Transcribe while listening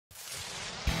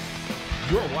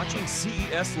You're watching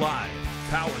CES Live,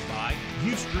 powered by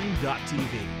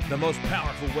Ustream.tv, the most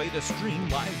powerful way to stream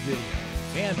live video.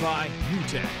 And by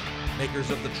UTech, makers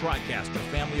of the TriCaster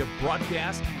family of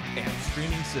broadcast and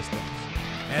streaming systems.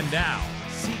 And now,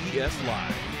 CES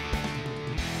Live.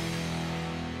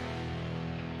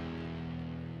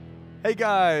 Hey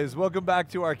guys, welcome back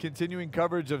to our continuing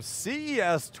coverage of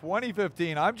CES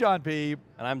 2015. I'm John P.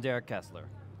 And I'm Derek Kessler.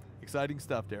 Exciting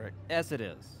stuff, Derek. Yes, it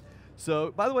is.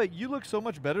 So, by the way, you look so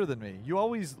much better than me. You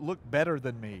always look better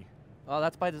than me. Oh,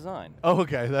 that's by design. Oh,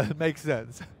 okay, that makes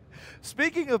sense.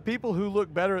 Speaking of people who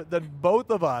look better than both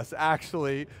of us,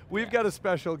 actually, we've got a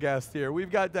special guest here.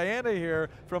 We've got Diana here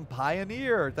from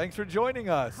Pioneer. Thanks for joining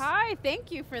us. Hi,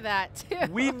 thank you for that,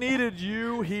 too. We needed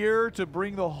you here to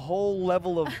bring the whole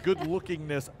level of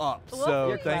good-lookingness up. Well,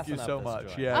 so thank you so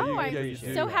much. Yeah, oh, I'm you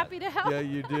do. so happy to help. Yeah,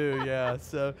 you do, yeah.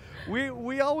 So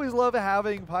we always love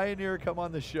having Pioneer come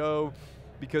on the show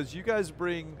because you guys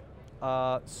bring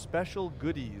special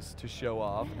goodies to show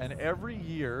off, and every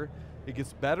year it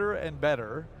gets better and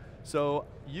better. So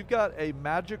you've got a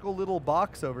magical little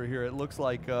box over here, it looks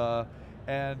like,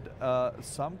 and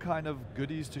some kind of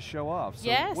goodies to show off. So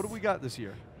yes. What do we got this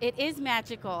year? It is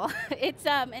magical. It's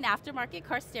an aftermarket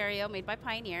car stereo made by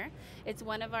Pioneer. It's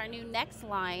one of our new Next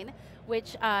line,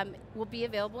 which will be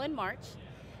available in March.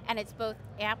 And it's both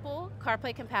Apple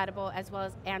CarPlay compatible as well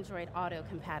as Android Auto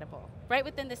compatible, right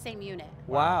within the same unit.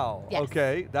 Wow, yes.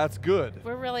 Okay, that's good.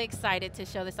 We're really excited to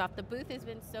show this off. The booth has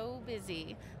been so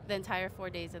busy the entire 4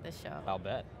 days of the show. I'll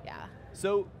bet. Yeah.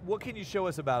 So what can you show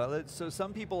us about it? So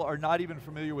some people are not even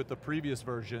familiar with the previous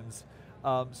versions.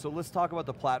 So let's talk about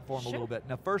the platform a little bit.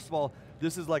 Now, first of all,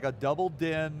 this is like a double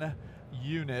DIN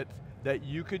unit that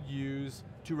you could use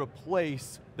to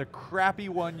replace the crappy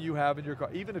one you have in your car,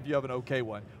 even if you have an okay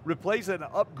one. Replace it and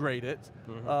upgrade it,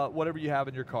 whatever you have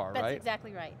in your car, right? That's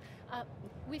exactly right.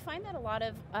 We find that a lot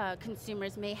of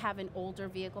consumers may have an older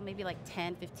vehicle, maybe like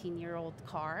 10, 15-year-old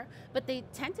car, but they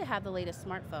tend to have the latest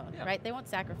smartphone, right? They won't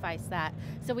sacrifice that.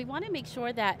 So we want to make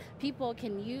sure that people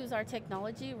can use our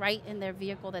technology right in their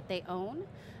vehicle that they own.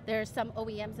 There are some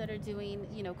OEMs that are doing,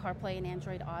 CarPlay and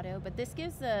Android Auto, but this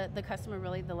gives the customer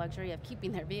really the luxury of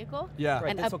keeping their vehicle. Yeah.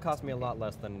 Right, this will cost me a lot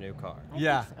less than a new car.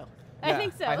 Yeah. I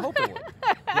think so. I hope it would.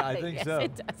 Yeah, I think yes, so.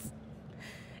 It does.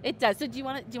 It does. So do you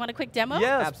want a quick demo?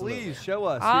 Yes, Absolutely. please, show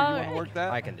us. All You want to right. work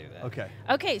that? I can do that. Okay.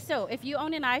 Okay, so if you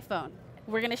own an iPhone,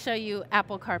 we're going to show you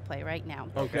Apple CarPlay right now.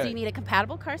 Okay. So you need a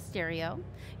compatible car stereo.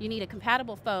 You need a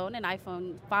compatible phone, an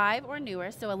iPhone 5 or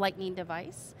newer, so a Lightning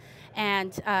device,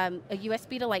 and a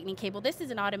USB to Lightning cable. This is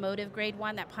an automotive grade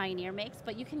one that Pioneer makes,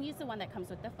 but you can use the one that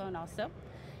comes with the phone also.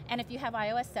 And if you have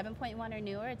iOS 7.1 or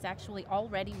newer, it's actually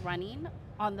already running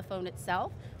on the phone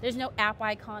itself. There's no app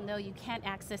icon though, you can't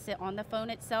access it on the phone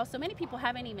itself. So many people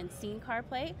haven't even seen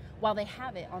CarPlay while they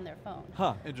have it on their phone.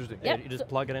 Huh, interesting. Yep. Yeah, you just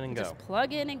plug it in and go. Just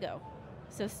plug in and go.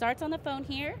 So it starts on the phone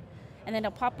here, and then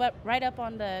it'll pop up right up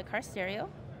on the car stereo.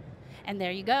 And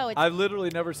there you go. I've literally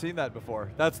never seen that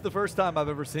before. That's the first time I've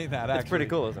ever seen that, actually. It's pretty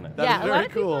cool, isn't it? That is yeah, a very lot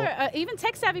of cool. people are, even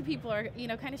tech-savvy people are,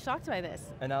 kind of shocked by this.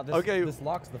 And now this, this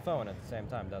locks the phone at the same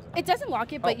time, doesn't it? It doesn't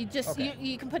lock it, but you just okay.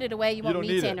 you can put it away. You won't don't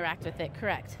need need to it. interact with it.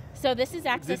 Correct. So this is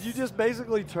access. Did you just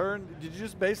basically turn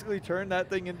that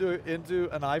thing into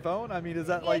an iPhone? I mean, is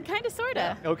that like kind of,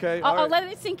 sorta? Okay. I'll let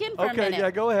it sink in for a minute. Okay. Yeah.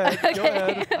 Go ahead. Okay. Go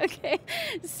ahead. Okay.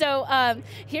 So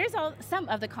here's some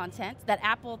of the content that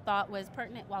Apple thought was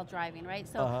pertinent while driving, right?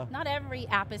 So not every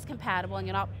app is compatible, and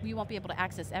you won't be able to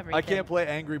access everything. I can't play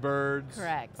Angry Birds.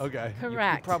 Correct. Okay.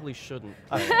 Correct. You probably shouldn't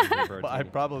play Angry Birds. Well, I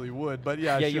probably would, but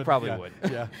yeah. I Yeah, you should. probably Yeah. would.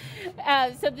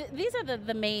 Yeah. So these are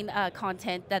the main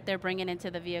content that they're bringing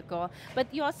into the vehicle. But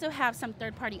you also have some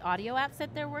third-party audio apps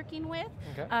that they're working with.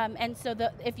 Okay. And so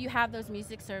if you have those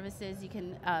music services, you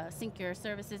can sync your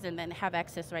services and then have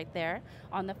access right there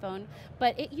on the phone.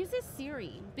 But it uses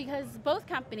Siri because both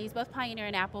companies, both Pioneer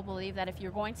and Apple, believe that if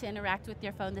you're going to interact with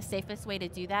your phone, the safest way to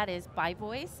do that is by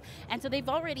voice. And so they've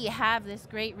already have this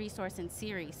great resource in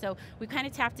Siri. So we kind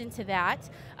of tapped into that.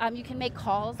 You can make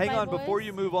calls Hang by on, voice. before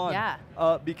you move on.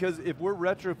 Yeah. Because if we're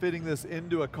retrofitting this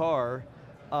into a car,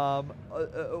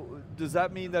 does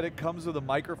that mean that it comes with a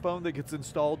microphone that gets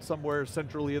installed somewhere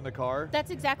centrally in the car? That's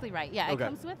exactly right. Yeah, Okay. it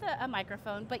comes with a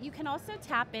microphone, but you can also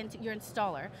tap into your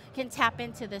installer can tap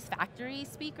into this factory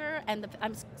speaker and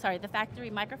the factory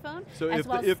microphone. So as if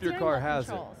well as your steering car wheel has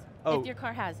it. controls. Oh. If your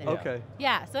car has it. Okay.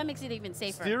 Yeah, so that makes it even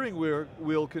safer. Steering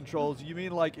wheel controls, you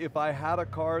mean like if I had a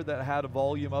car that had a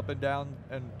volume up and down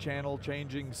and channel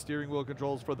changing steering wheel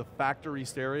controls for the factory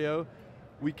stereo,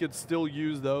 we could still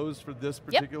use those for this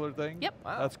particular thing? Yep.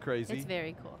 Wow. That's crazy. It's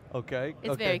very cool. Okay.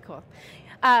 It's okay. very cool.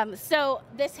 So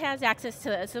this has access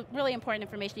to some really important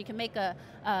information. You can make a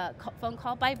phone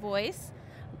call by voice,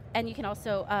 and you can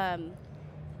also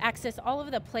access all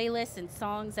of the playlists and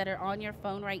songs that are on your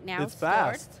phone right now. It's stored.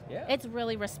 fast. Yeah. It's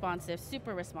really responsive,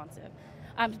 super responsive.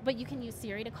 But you can use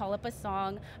Siri to call up a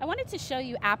song. I wanted to show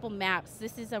you Apple Maps.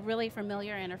 This is a really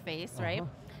familiar interface, right?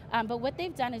 But what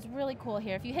they've done is really cool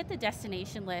here. If you hit the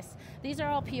destination list, these are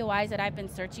all POIs that I've been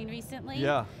searching recently.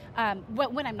 Yeah.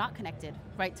 When I'm not connected,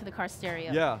 right, to the car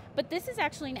stereo. Yeah. But this is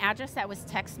actually an address that was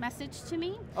text messaged to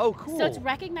me. Oh, cool. So it's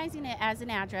recognizing it as an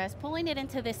address, pulling it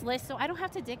into this list, so I don't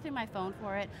have to dig through my phone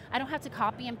for it. I don't have to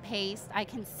copy and paste. I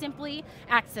can simply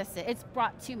access it. It's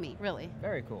brought to me, really.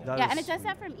 Very cool. That Yeah, is and it does sweet.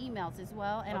 that from emails as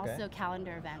well, and Okay. also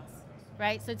calendar events.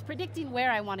 Right, so it's predicting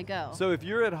where I want to go. So if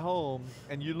you're at home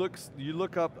and you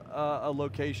look up a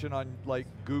location on like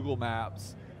Google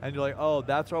Maps and you're like, oh,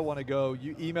 that's where I want to go.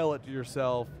 You email it to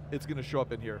yourself. It's going to show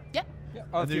up in here. Yep, Yeah.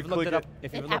 Oh, And if you you've looked click it up, it-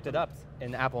 if In you've looked it Apple up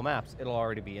in Apple Maps, it'll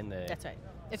already be in the that's right.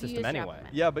 If you system use your anyway. Apple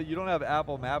Maps. Yeah, but you don't have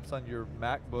Apple Maps on your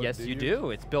MacBook. Yes, do you do.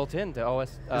 It's built into OS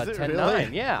Is it 10.9.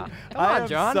 really? Yeah. Come I on, am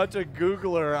John. such a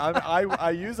Googler.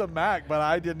 I use a Mac, but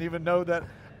I didn't even know that.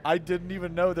 I didn't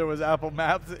even know there was Apple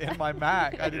Maps in my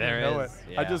Mac. I didn't There even know is,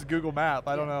 it. I yeah. just Google Map.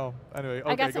 I don't know. Anyway, okay,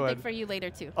 I got go something ahead. for you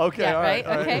later too. Okay, yeah, all right,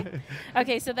 all Okay. right.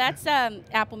 Okay, so that's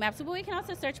Apple Maps. But we can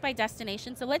also search by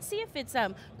destination. So let's see if it's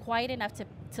quiet enough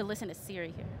to listen to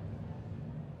Siri here.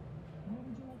 Where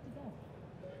would you like to go?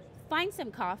 Find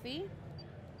some coffee.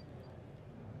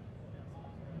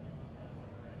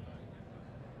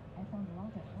 I found a lot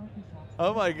of coffee shops.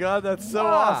 Oh my God, that's so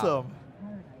Wow. awesome.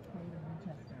 Paradise Road in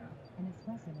Winchester, an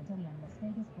espresso in Italy on Las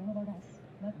Vegas Boulevard S.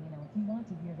 Let me know if you want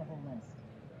to hear the whole list.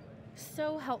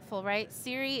 So helpful, right?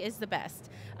 Siri is the best.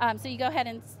 So you go ahead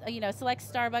and select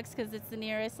Starbucks because it's the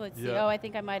nearest. Let's see. Yeah. Oh, I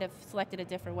think I might have selected a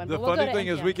different one. The but we'll funny go to thing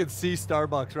is NPR. we can see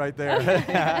Starbucks right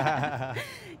there.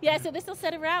 Yeah, so this will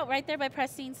set a route right there by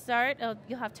pressing start. Oh,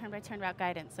 you'll have turn-by-turn route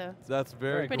guidance. So That's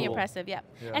very pretty cool. impressive, yeah.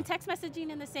 Yeah. And text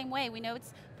messaging in the same way. We know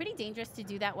it's pretty dangerous to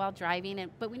do that while driving,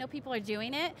 but we know people are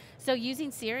doing it. So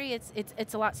using Siri,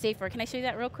 it's a lot safer. Can I show you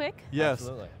that real quick? Yes,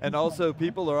 Absolutely. and also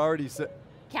people are already.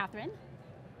 Catherine.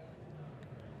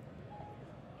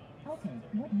 Okay,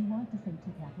 what do you want to say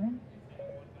to Catherine?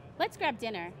 Let's grab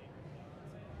dinner.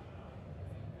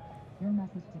 Your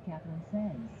message to Catherine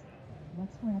says,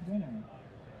 let's grab dinner.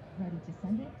 Ready to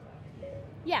send it?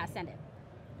 Yeah, send it.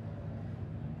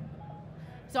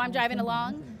 So I'm I'll driving send the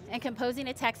along message. and composing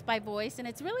a text by voice, and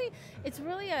it's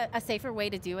really a safer way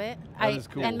to do it. That is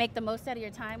cool. And make the most out of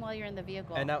your time while you're in the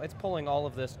vehicle. And now it's pulling all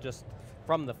of this just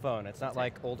from the phone. It's not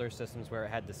like older systems where it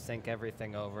had to sync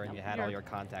everything over and No, you had all you're your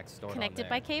contacts stored connected on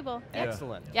by there. cable. Yeah.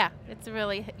 Excellent. Yeah, it's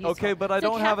really useful. Okay, but I So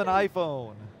don't have an Catherine-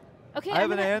 iPhone. Okay, I have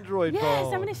I'm an gonna- Android yes,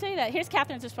 phone. I'm going to show you that. Here's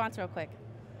Catherine's response real quick.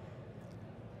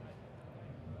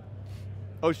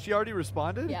 Oh, she already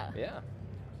responded? Yeah. Yeah.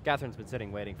 Catherine's been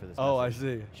sitting waiting for this Oh, I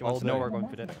message. see. She wants All to know day. where The we're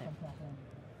going for message dinner. from Catherine.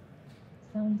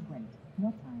 Sounds great.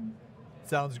 What time?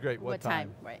 Sounds great. What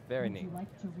time? Right. Very Would neat. you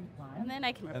like to reply? And then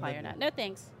I can reply then- or not. No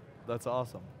thanks. That's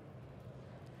awesome.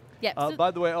 Yeah. so-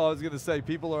 By the way, I was going to say,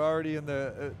 people are already in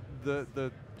the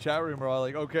chat room are all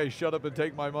like, okay, shut up and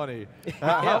take my money. oh,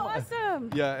 awesome.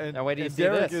 Yeah, and, Now wait till you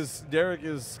and see this. Derek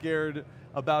is scared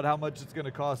about how much it's going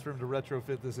to cost for him to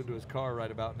retrofit this into his car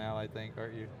right about now, I think,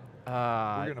 aren't you?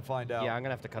 We're going to find out. Yeah, I'm going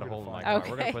to have to cut a We're hole in gonna my find car. out.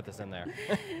 We're going Okay. to put this in there.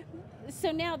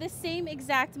 So now the same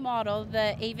exact model,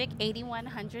 the AVIC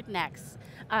 8100 Next,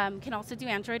 can also do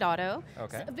Android Auto.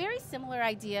 Okay. So a very similar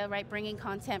idea, right? Bringing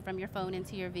content from your phone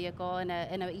into your vehicle in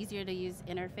a easier to use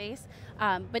interface.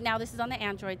 But now this is on the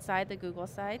Android side, the Google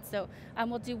side. So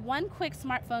we'll do one quick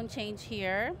smartphone change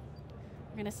here.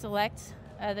 We're going to select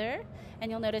Other, and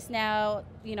you'll notice now,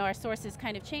 our source has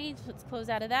kind of changed. Let's close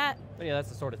out of that. But yeah, that's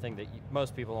the sort of thing that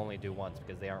most people only do once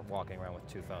because they aren't walking around with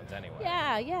two phones anyway.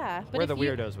 Yeah, yeah. But We're if the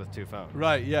you- weirdos with two phones.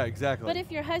 Right, yeah, exactly. But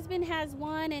if your husband has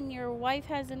one and your wife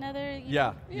has another, you Yeah,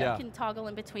 know, yeah. you can toggle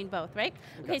in between both, right?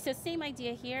 Okay, so same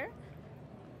idea here.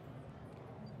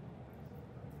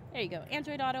 There you go.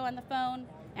 Android Auto on the phone.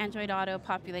 Android Auto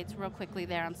populates real quickly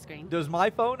there on screen. Does my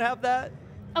phone have that?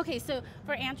 Okay, so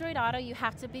for Android Auto, you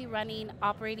have to be running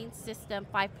operating system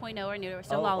 5.0 or newer,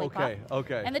 so Oh, Lollipop. okay,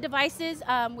 okay. And the devices,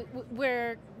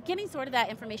 we're getting sort of that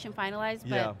information finalized,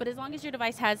 Yeah. but as long as your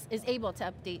device is able to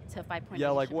update to 5.0. Yeah,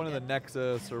 you like should one be of the good.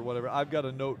 Nexus or whatever. I've got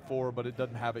a Note 4, but it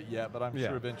doesn't have it yet, but I'm Yeah.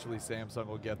 sure eventually Samsung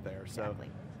will get there. So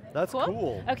Exactly. that's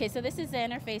cool. Okay, so this is the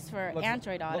interface for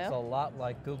Android Auto. Looks a lot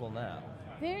like Google now.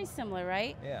 Very similar,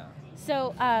 right? Yeah.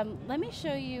 So let me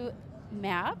show you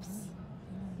Maps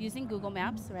using Google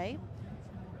Maps, right?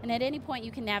 And at any point,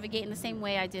 you can navigate in the same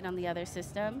way I did on the other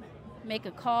system. Make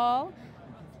a call.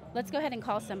 Let's go ahead and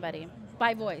call somebody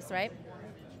by voice, right?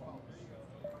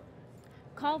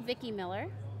 Call Vicki Miller.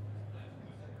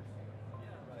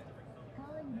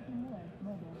 Calling Vicki Miller,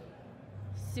 mobile.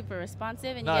 Super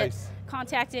responsive, and Nice. you get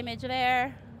contact image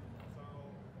there.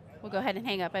 We'll go ahead and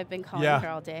hang up. I've been calling Yeah. her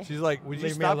all day. She's like, would you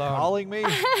Leave me stop alone. calling me?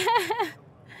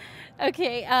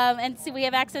 Okay, and so we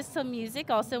have access to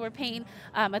music. Also, we're paying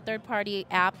a third-party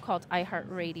app called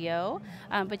iHeartRadio,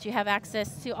 but you have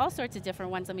access to all sorts of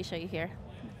different ones. Let me show you here.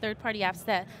 Third-party apps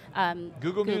that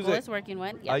Google Music. is working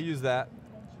with. I Yep. use that.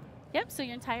 Yep, so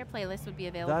your entire playlist would be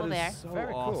That available is there. so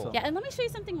Very cool. awesome. Yeah, and let me show you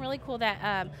something really cool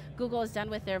that Google has done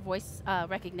with their voice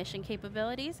recognition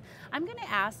capabilities. I'm going to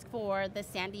ask for the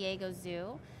San Diego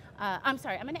Zoo. I'm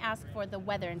sorry, I'm going to ask for the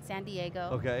weather in San Diego.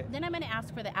 Okay. Then I'm going to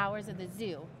ask for the hours of the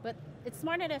zoo. But it's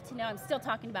smart enough to know I'm still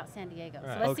talking about San Diego.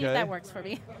 Right. So let's see if Okay. that works for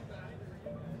me.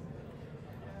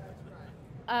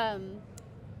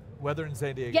 Weather in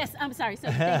San Diego. Yes, I'm sorry. So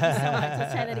thank you so much.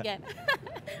 Let's try that again.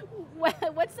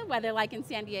 What's the weather like in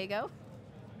San Diego?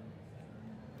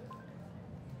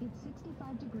 It's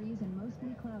 65 degrees and mostly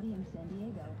cloudy in San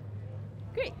Diego.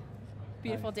 Great.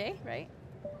 Beautiful day, right?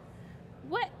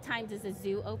 What time does the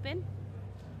zoo open?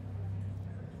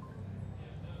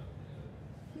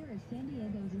 Here is San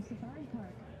Diego Zoo Safari Park.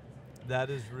 That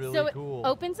is really so cool. it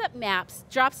opens up maps,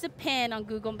 drops a pin on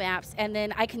Google Maps, and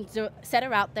then I can set a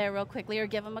route there real quickly or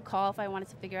give them a call if I wanted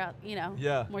to figure out,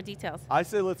 Yeah. more details. I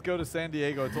say let's go to San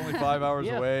Diego. It's only 5 hours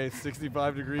Yeah. away,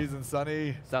 65 degrees and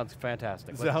sunny. Sounds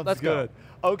fantastic. Sounds Let's good.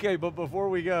 Go. Okay, but before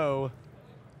we go,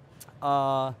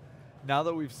 now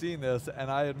that we've seen this,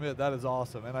 and I admit that is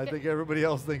awesome, and I think everybody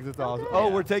else thinks it's awesome. good. Oh,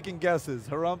 Yeah. we're taking guesses.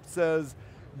 Harump says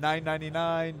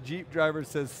 $9.99. Jeep driver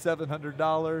says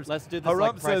 $700. Let's do this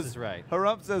like Price is Right.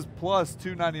 Harump says plus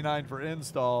 $299 for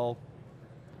install.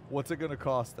 What's it going to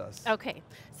cost us? Okay,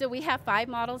 so we have 5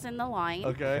 models in the line.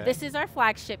 Okay. This is our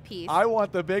flagship piece. I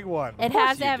want the big one. it course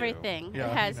has you do. everything. Yeah,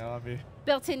 It has I mean,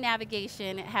 built-in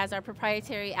navigation. It has our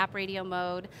proprietary app radio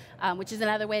mode, which is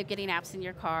another way of getting apps in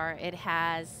your car. It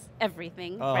has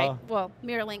everything, right? Well,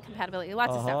 mirror link compatibility,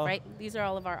 lots of stuff, right? These are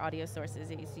all of our audio sources,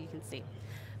 so you can see.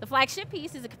 The flagship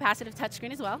piece is a capacitive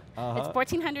touchscreen as well. It's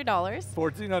 $1,400.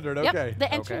 $1,400. Okay. Yep.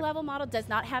 The entry-level model does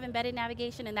not have embedded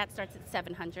navigation, and that starts at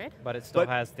 $700. But it still But-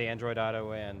 has the Android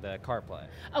Auto and CarPlay.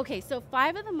 Okay, so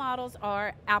 5 of the models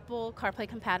are Apple CarPlay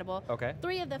compatible. Okay.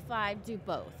 3 of the 5 do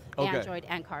both, Okay. Android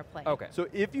and CarPlay. Okay. So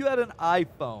if you had an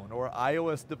iPhone or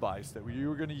iOS device that you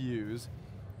were going to use,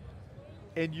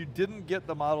 and you didn't get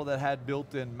the model that had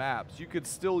built-in maps, you could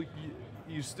still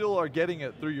you still are getting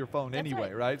it through your phone That's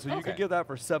anyway, right. So you could Okay. get that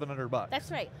for $700.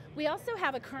 That's right. We also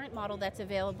have a current model that's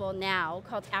available now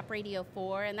called App Radio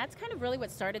 4, and that's kind of really what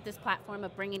started this platform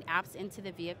of bringing apps into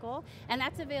the vehicle. And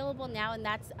that's available now, and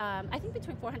that's, I think,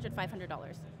 between $400 and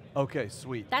 $500. Okay,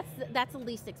 sweet. That's the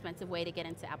least expensive way to get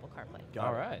into Apple CarPlay. Got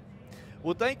All it. right.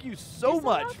 Well, thank you so You're so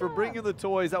much for welcome. bringing the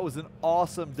toys. That was an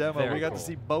awesome demo. Very we got cool. to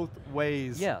see both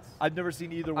ways. Yes. I've never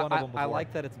seen either one of them before. I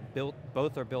like that it's built.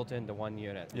 Both are built into one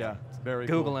unit. Yeah, it's very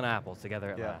Google cool. and Apple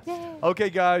together at Yeah. last. Yay. Okay,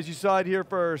 guys, you saw it here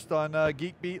first on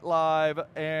Geek Beat Live,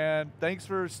 and thanks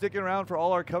for sticking around for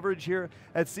all our coverage here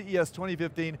at CES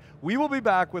 2015. We will be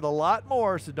back with a lot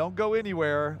more, so don't go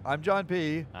anywhere. I'm John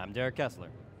P. I'm Derek Kessler.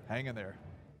 Hang in there.